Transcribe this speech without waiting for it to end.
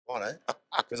on it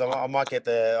because I might get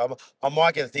I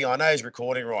might get the thing. I know he's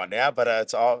recording right now, but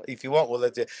it's if you want, we'll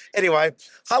let you. Anyway,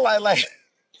 hello, ladies.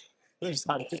 Let me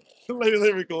start it. Let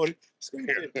me record. This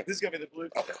is gonna be the blue.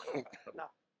 No.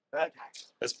 Okay.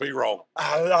 Let's be wrong.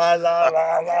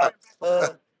 Oh,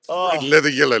 Red leather,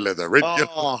 yellow leather, red yellow.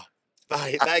 oh,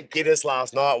 mate, that Guinness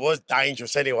last night was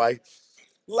dangerous. Anyway,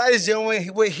 ladies and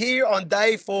gentlemen, we're here on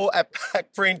day 4 at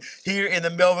PacPrint here in the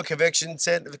Melbourne Convention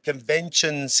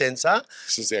Centre.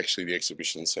 This is actually the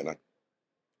exhibition centre.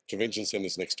 Convention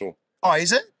centre's next door. Oh,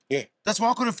 is it? Yeah. That's why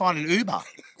I couldn't find an Uber.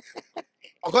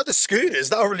 I've got the scooters.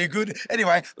 They were really good.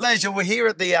 Anyway, ladies and gentlemen, we're here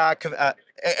at the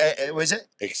what is it?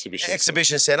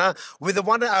 Exhibition Centre with the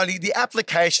one and only, the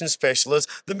application specialist,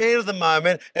 the man of the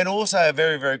moment, and also a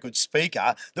very, very good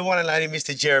speaker, the one and only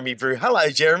Mr. Jeremy Brew.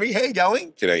 Hello, Jeremy. How you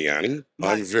going? G'day, Yanni.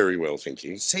 I'm very well, thank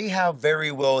you. See how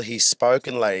very well he's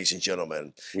spoken, ladies and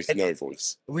gentlemen. With no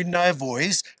voice. With no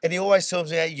voice. And he always tells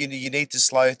me how you need to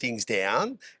slow things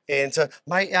down. And so,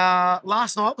 mate,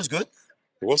 last night was good.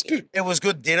 It was good. It was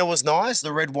good. Dinner was nice.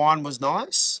 The red wine was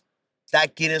nice.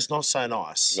 That Guinness, not so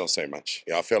nice. Not so much.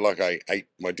 Yeah, I felt like I ate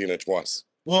my dinner twice.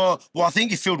 Well, I think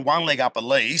you filled one leg up at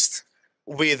least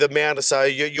with the amount of, so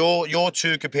your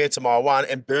 2 compared to my 1,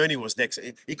 and Bernie was next.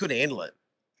 He couldn't handle it.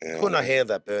 Yeah, Couldn't handle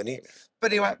that, Bernie.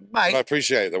 But anyway, I mate.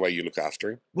 appreciate the way you look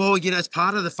after him. Well, as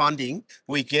part of the funding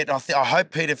we get, I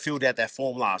hope Peter filled out that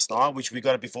form last night, which we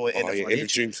got it before end End of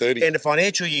June 30. End of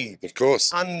financial year. Of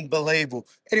course. Unbelievable.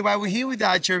 Anyway, we're here with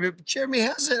Jeremy. Jeremy,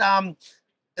 how's it?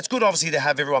 It's good, obviously, to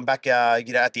have everyone back,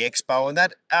 at the expo and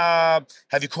that.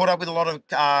 Have you caught up with a lot of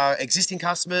existing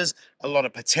customers, a lot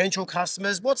of potential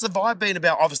customers? What's the vibe been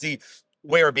about? Obviously,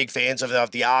 we're big fans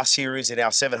of the R series and our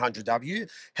 700W.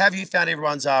 Have you found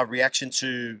everyone's reaction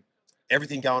to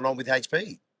everything going on with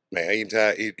HP? Mate,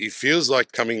 it feels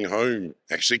like coming home,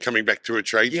 actually coming back to a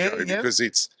trade show, because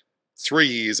it's 3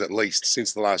 years at least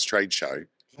since the last trade show.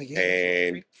 Oh, yeah.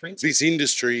 And this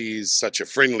industry is such a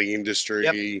friendly industry.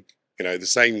 Yep. You know, the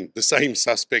same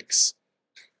suspects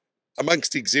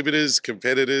amongst exhibitors,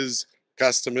 competitors,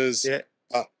 customers. Yeah.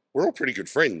 We're all pretty good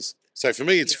friends. So for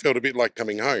me, it's felt a bit like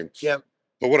coming home. Yeah.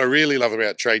 But what I really love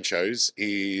about trade shows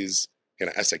is,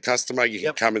 as a customer, you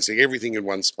can come and see everything in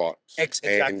one spot.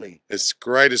 Exactly. And as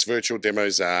great as virtual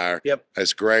demos are,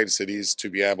 as great as it is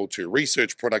to be able to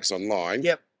research products online,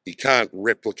 you can't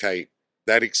replicate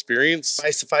that experience.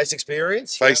 Face-to-face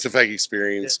experience. Face-to-face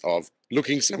experience of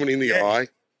looking someone in the eye,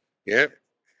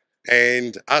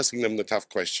 and asking them the tough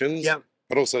questions,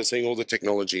 but also seeing all the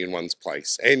technology in one's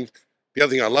place. And the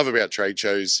other thing I love about trade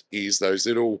shows is those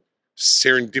little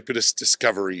serendipitous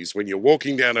discoveries when you're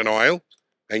walking down an aisle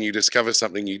and you discover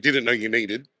something you didn't know you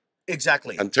needed.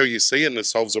 Exactly. Until you see it and it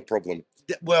solves a problem.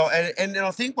 Well, and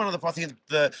I think one of the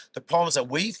problems that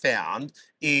we found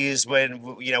is when,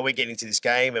 we're getting into this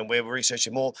game and we're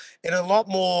researching more, and a lot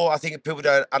more, I think people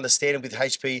don't understand with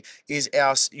HP is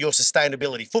your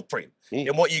sustainability footprint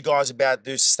and what you guys are about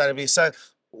to do sustainability. So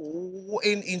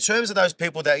in terms of those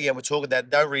people that, we're talking that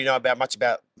don't really know much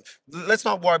about, let's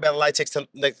not worry about latex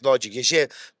technology just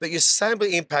yet, but your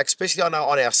sustainability impact, especially on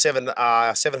our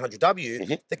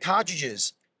 700W, the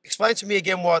cartridges. Explain to me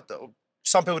again what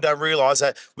some people don't realise,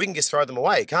 that we can just throw them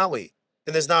away, can't we?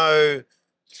 And there's no...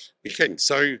 You can.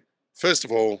 So, first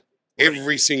of all,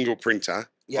 every single printer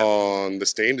on the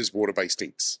stand is water-based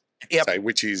inks,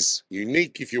 which is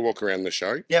unique if you walk around the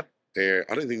show. I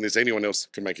don't think there's anyone else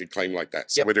that can make a claim like that.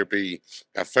 So whether it be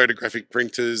our photographic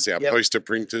printers, our poster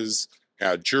printers,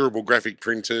 our durable graphic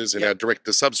printers, and our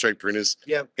direct-to-substrate printers,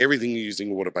 everything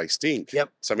using water-based ink.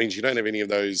 So it means you don't have any of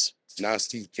those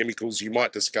nasty chemicals you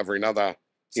might discover in other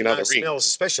inks. Smells,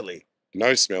 especially.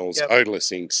 No smells,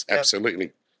 odorless inks,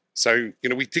 absolutely. So,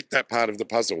 we tick that part of the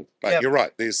puzzle. But you're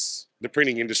right, there's the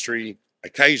printing industry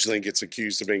occasionally gets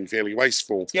accused of being fairly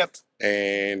wasteful.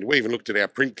 And we even looked at our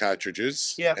print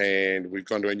cartridges, and we've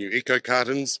gone to our new eco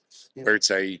cartons, where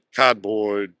it's a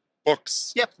cardboard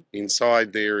box.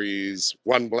 Inside there is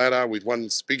one bladder with one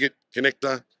spigot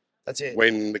connector. That's it.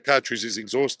 When the cartridge is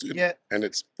exhausted and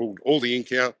it's pulled all the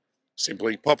ink out,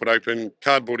 simply pop it open,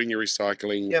 cardboard in your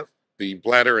recycling. The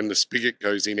bladder and the spigot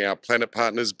goes in our Planet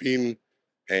Partners bin.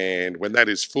 And when that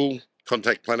is full,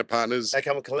 contact Planet Partners. They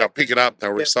come and collect. They'll pick it up.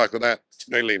 They'll recycle that.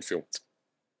 No landfill.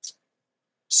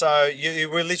 So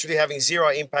we're literally having zero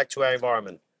impact to our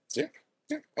environment. Yeah.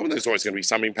 I mean, there's always going to be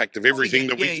some impact of everything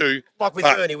that we do. Like with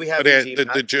Bernie, we have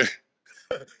the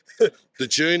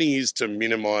journey is to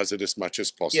minimise it as much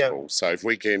as possible. So if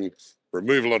we can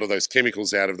remove a lot of those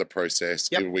chemicals out of the process,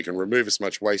 if we can remove as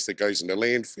much waste that goes into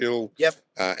landfill.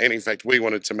 And in fact, we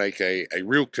wanted to make a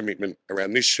real commitment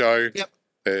around this show.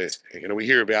 We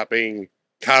hear about being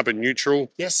carbon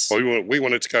neutral. Yes. Well, we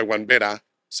wanted to go one better.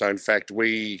 So in fact,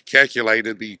 we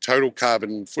calculated the total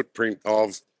carbon footprint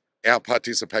of our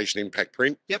participation in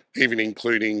PacPrint, even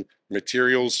including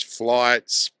materials,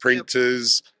 flights,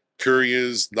 printers,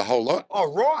 couriers, the whole lot.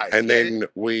 Oh, right. And then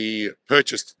we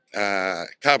purchased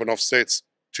carbon offsets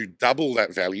to double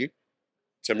that value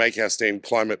to make our stand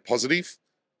climate positive.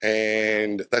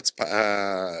 And that's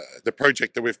the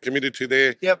project that we've committed to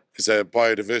there. Is a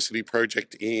biodiversity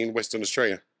project in Western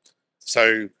Australia.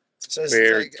 So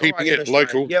we're keeping it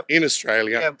local in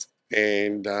Australia,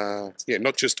 and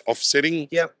not just offsetting,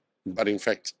 but in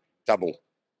fact double.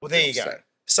 Well, there you go.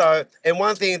 So, and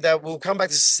one thing that we'll come back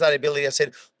to sustainability. I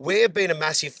said we've been a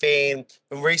massive fan,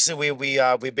 and recently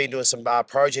we've been doing some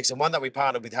projects, and one that we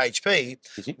partnered with HP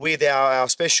with our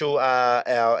special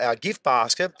our gift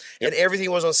basket, and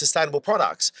everything was on sustainable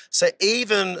products. So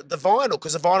even the vinyl,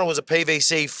 because the vinyl was a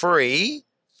PVC free.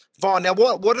 Now,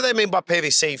 what do they mean by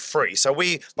PVC free? So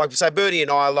Bernie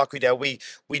and I, like we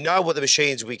know what the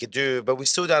machines we could do, but we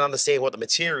still don't understand what the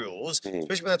materials,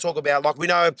 especially when they talk about, like we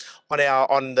know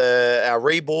on our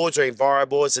re-boards or enviro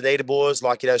boards and eater boards,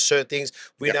 like, certain things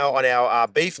we know on our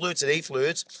B flutes and E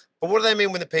flutes, but what do they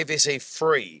mean when the PVC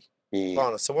free?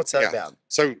 So what's that about?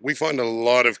 So we find a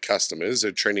lot of customers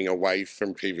are trending away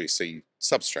from PVC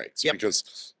substrates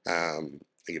because, I'm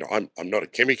not a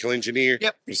chemical engineer,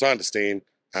 but as I understand,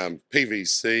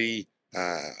 PVC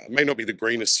may not be the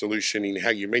greenest solution in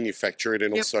how you manufacture it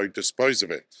and also dispose of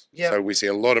it. So we see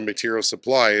a lot of material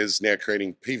suppliers now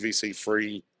creating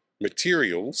PVC-free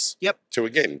materials to,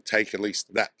 again, take at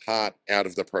least that part out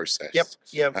of the process.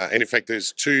 And in fact,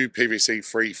 there's 2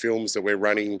 PVC-free films that we're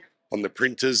running on the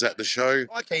printers at the show.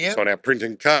 So on our print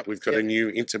and cut, we've got a new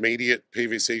intermediate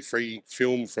PVC-free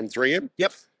film from 3M.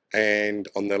 And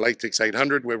on the Latex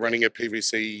 800, we're running a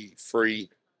PVC-free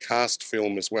cast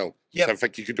film as well. So in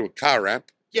fact, you could do a car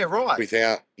wrap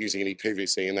without using any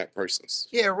PVC in that process.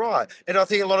 And I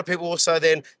think a lot of people also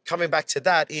then coming back to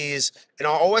that is, and I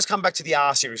always come back to the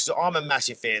R series. So I'm a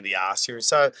massive fan of the R series.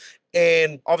 So,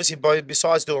 and obviously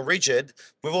besides doing rigid,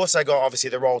 we've also got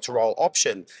obviously the roll-to-roll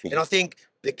option. And I think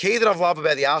the key that I've loved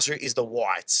about the R series is the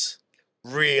whites.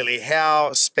 Really,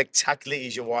 how spectacular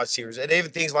is your white series? And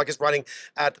even things like it's running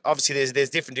at, obviously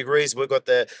there's different degrees. We've got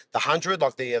the 100,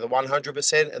 like the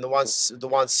 100%, and the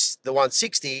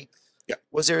 160.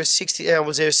 Was there a 60?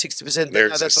 Was there a 60%?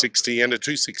 There's a 60 and a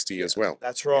 260 as well.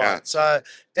 That's right. So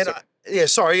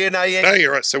sorry. No,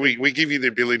 you're right. So we give you the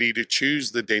ability to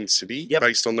choose the density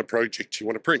based on the project you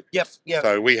want to print.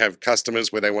 So we have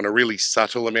customers where they want a really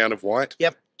subtle amount of white.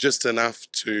 Just enough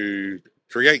to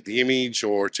create the image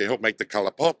or to help make the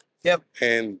color pop.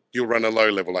 And you'll run a low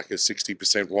level, like a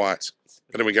 60% white.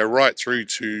 And then we go right through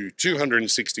to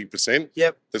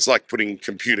 260%. It's like putting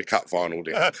computer cut vinyl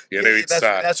down.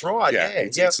 That's right.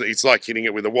 It's like hitting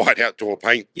it with a white outdoor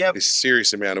paint. There's a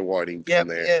serious amount of white ink in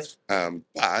there.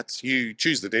 But you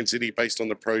choose the density based on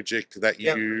the project that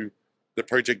the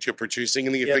project you're producing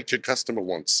and the effect your customer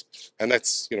wants. And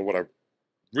that's, what I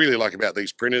really like about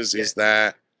these printers is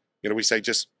that, we say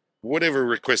just whatever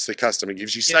request the customer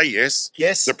gives you, say yes.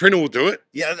 The printer will do it.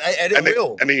 And it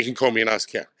will. And then you can call me and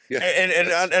ask, And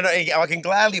I can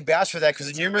gladly vouch for that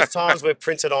because numerous times we've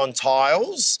printed on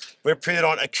tiles, we've printed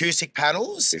on acoustic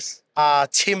panels,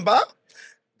 timber,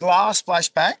 glass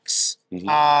splashbacks,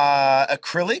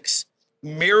 acrylics,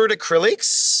 mirrored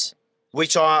acrylics,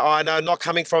 which I know, not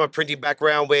coming from a printing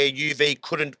background where UV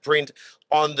couldn't print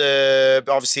on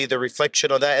obviously the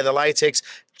reflection of that, and the latex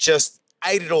just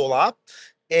ate it all up.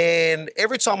 And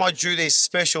every time I do these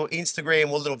special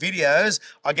Instagram or little videos,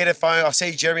 I get a phone, I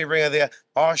see Jeremy Brew there.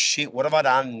 Oh shit, what have I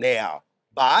done now?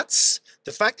 But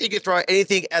the fact that you can throw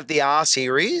anything at the R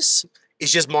series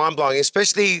is just mind blowing,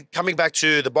 especially coming back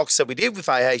to the box that we did with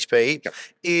AHP,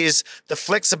 is the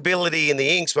flexibility in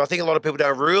the inks. But I think a lot of people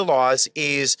don't realize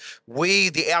is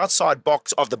the outside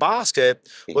box of the basket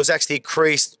was actually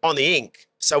creased on the ink.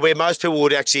 So where most people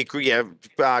would actually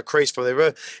crease from their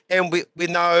roof, and with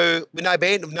no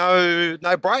bend,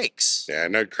 no breaks.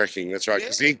 No cracking. That's right,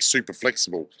 because the ink's super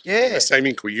flexible. The same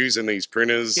ink we use in these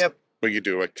printers. We can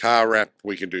do a car wrap.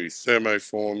 We can do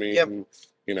thermoforming.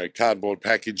 Cardboard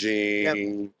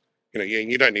packaging.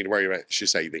 You don't need to worry about,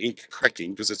 the ink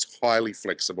cracking because it's highly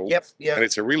flexible. And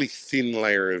it's a really thin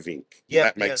layer of ink.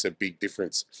 That makes a big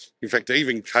difference. In fact,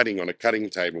 even cutting on a cutting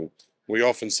table, we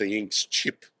often see inks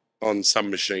chip on some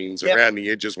machines around the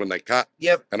edges when they cut.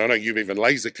 And I know you've even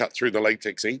laser cut through the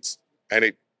latex inks and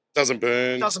it doesn't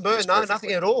burn.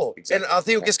 Nothing at all. Exactly. And I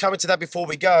think we'll just come into that before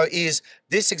we go is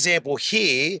this example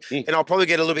here, and I'll probably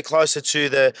get a little bit closer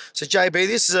to so JB,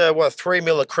 this is a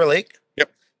 3mm acrylic.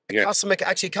 Yeah. Customer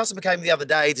came the other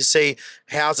day to see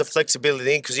how's the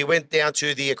flexibility in, because he went down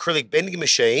to the acrylic bending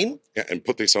machine. Yeah, and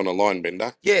put this on a line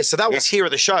bender. Yeah, so that was here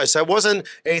at the show. So it wasn't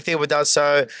anything we done.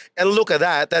 So, and look at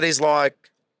that. That is like,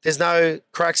 there's no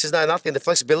cracks, there's no nothing. The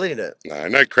flexibility in it.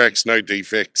 No cracks, no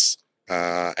defects.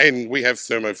 And we have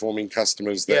thermoforming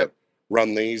customers that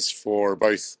run these for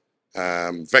both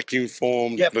vacuum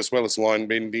formed, but as well as line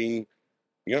bending.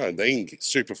 You know, the ink is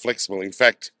super flexible. In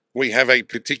fact, we have a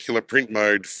particular print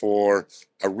mode for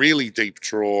a really deep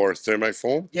drawer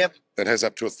thermoform that has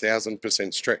up to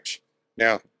 1,000% stretch.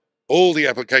 Now, all the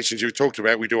applications you talked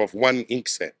about, we do off one ink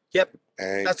set.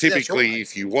 And typically,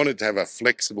 if you wanted to have a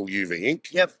flexible UV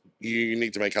ink, you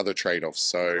need to make other trade-offs.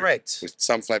 So with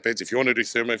some flatbeds, if you want to do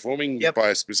thermoforming, you buy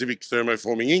a specific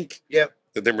thermoforming ink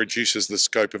that then reduces the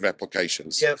scope of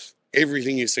applications.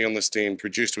 Everything you see on the stand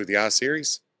produced with the R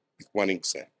series, with one ink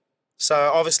set. So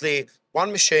obviously,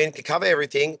 one machine can cover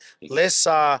everything, less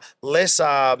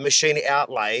machine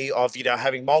outlay of, you know,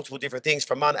 having multiple different things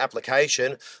from one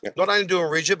application, not only doing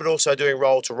rigid, but also doing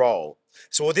roll to roll.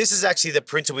 So well, this is actually the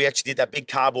printer we actually did that big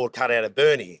cardboard cutout of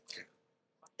Bernie.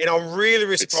 And I'm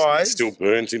really surprised. It still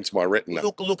burns into my retina.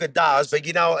 Look, it does, but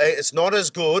you know, it's not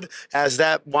as good as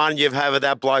that one you've had with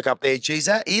that bloke up there. Geez,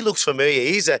 he looks familiar.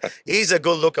 He's a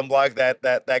good looking bloke.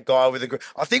 That guy with the.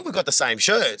 I think we've got the same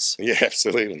shirts. Yeah,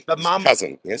 absolutely. But Mum,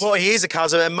 cousin. Yes. Well, he is a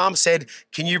cousin, and Mum said,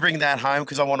 "Can you bring that home?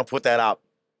 Because I want to put that up."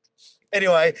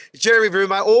 Anyway, Jeremy Brew,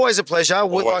 mate, always a pleasure.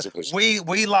 Always a pleasure.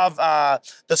 We love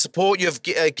the support you've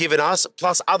given us,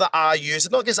 plus other R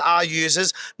users, not just R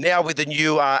users, now with the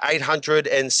new 800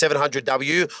 and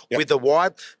 700W with the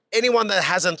white. Anyone that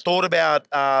hasn't thought about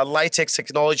latex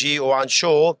technology or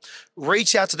unsure,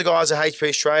 reach out to the guys at HP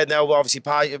Australia, and they'll obviously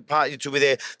part you to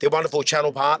with their wonderful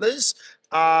channel partners.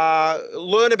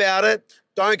 Learn about it.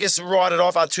 Don't just write it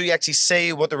off until you actually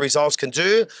see what the results can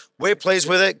do. We're pleased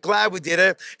with it. Glad we did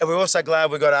it. And we're also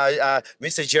glad we got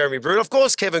Mr. Jeremy Brew. Of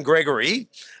course, Kevin Gregory.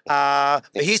 But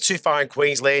he's too far in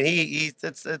Queensland.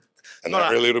 And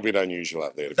they're a little bit unusual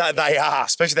up there. They are,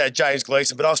 especially that James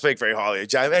Gleason. But I'll speak very highly of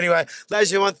James. Anyway,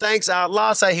 ladies and gentlemen, thanks.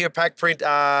 Last day here at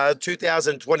PacPrint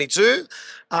 2022.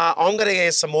 I'm going to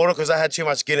get some water because I had too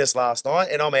much Guinness last night,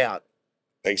 and I'm out.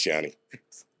 Thanks, Yanni.